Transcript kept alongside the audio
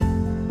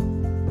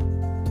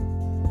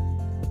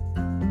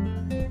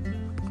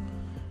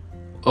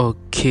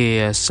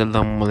Okay,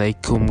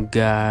 assalamualaikum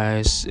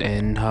guys,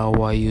 and how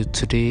are you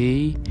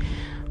today?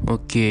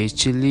 Okay,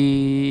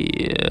 actually,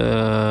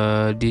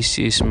 this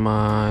is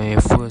my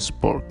first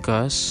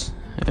podcast.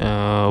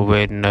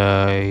 When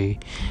my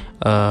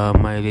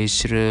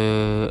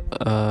lecturer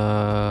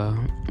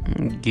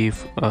give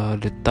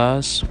the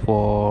task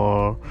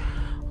for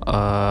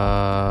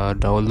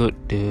download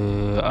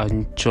the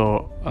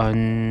Anchor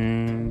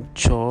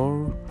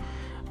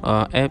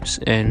apps,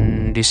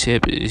 and this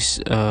app is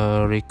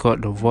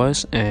record the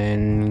voice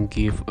and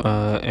give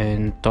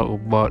and talk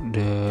about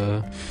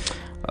the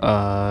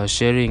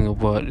sharing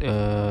about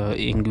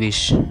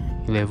English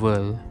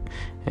level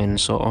and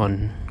so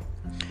on.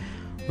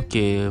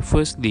 Okay,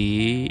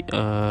 firstly,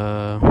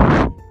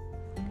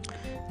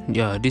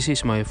 this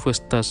is my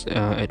first task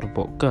at the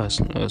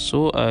podcast,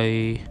 so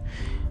I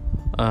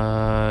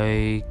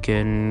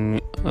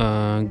can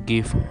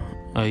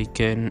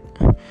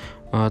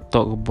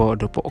talk about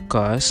the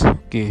podcast.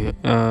 Okay,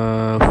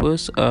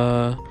 first,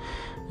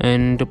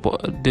 and the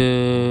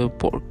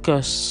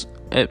podcast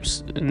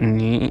apps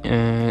ni,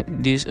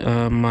 this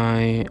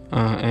my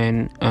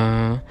and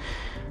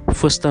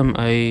first time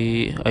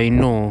I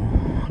know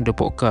the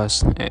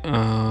podcast.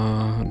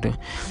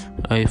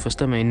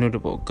 First time I know the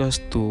podcast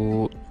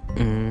to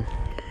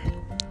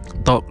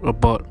talk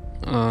about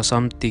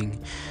something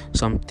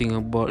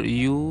about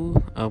you,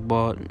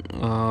 about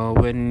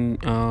when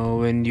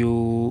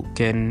you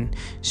can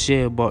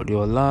share about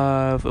your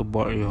life,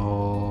 about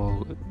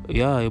your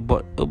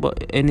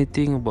about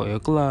anything, about your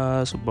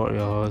class, about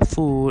your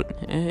food,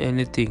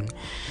 anything.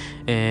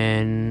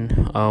 And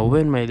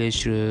when my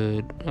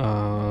lecturer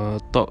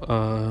talk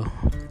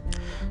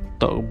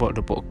about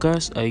the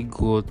podcast, I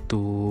go to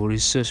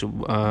research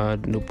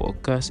the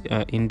podcast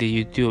in the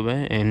YouTube,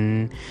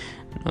 and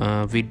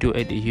video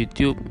at the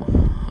YouTube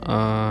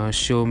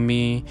show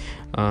me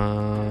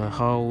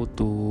how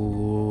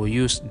to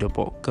use the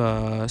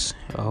podcast,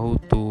 how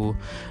to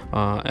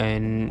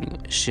and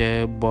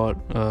share about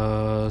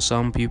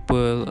some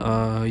people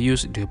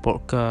use the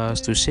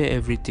podcast to share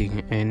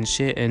everything and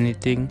share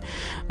anything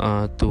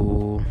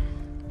to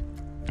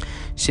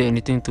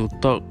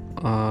talk,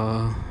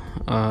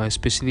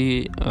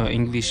 especially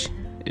English,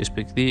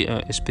 especially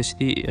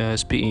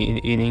speak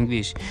in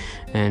English.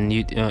 And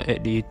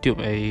at the YouTube,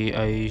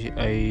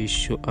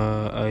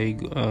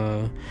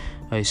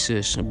 I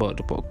search about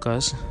the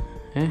podcast,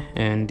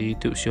 and the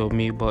YouTube show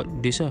me about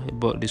this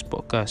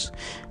podcast,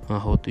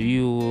 how to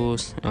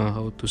use,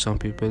 how to some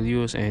people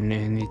use, and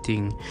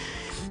anything.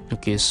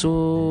 Okay,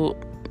 so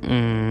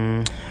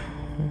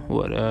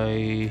what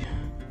I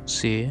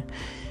say,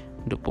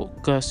 the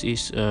podcast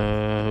is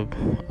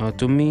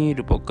to me,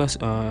 the podcast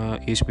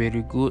is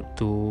very good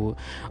to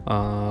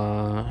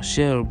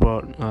share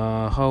about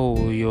how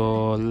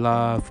your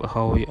life,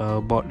 how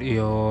about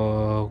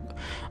your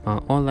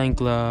online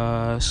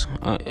class,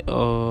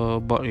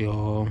 about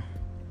your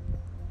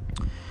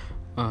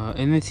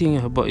anything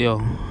about your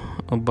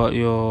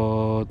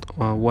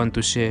want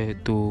to share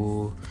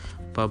to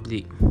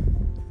public.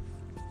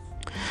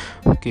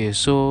 Okay,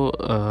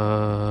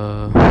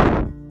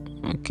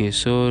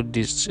 so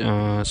this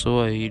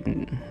so I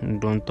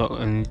don't talk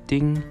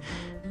anything,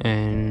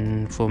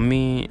 and for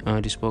me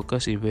this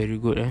podcast is very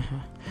good.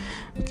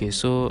 Okay,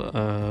 so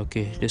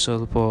that's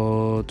all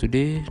for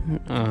today,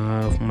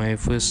 my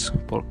first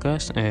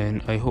podcast,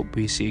 and I hope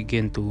we see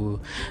again to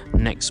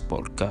next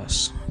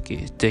podcast.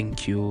 Okay,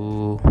 thank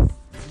you.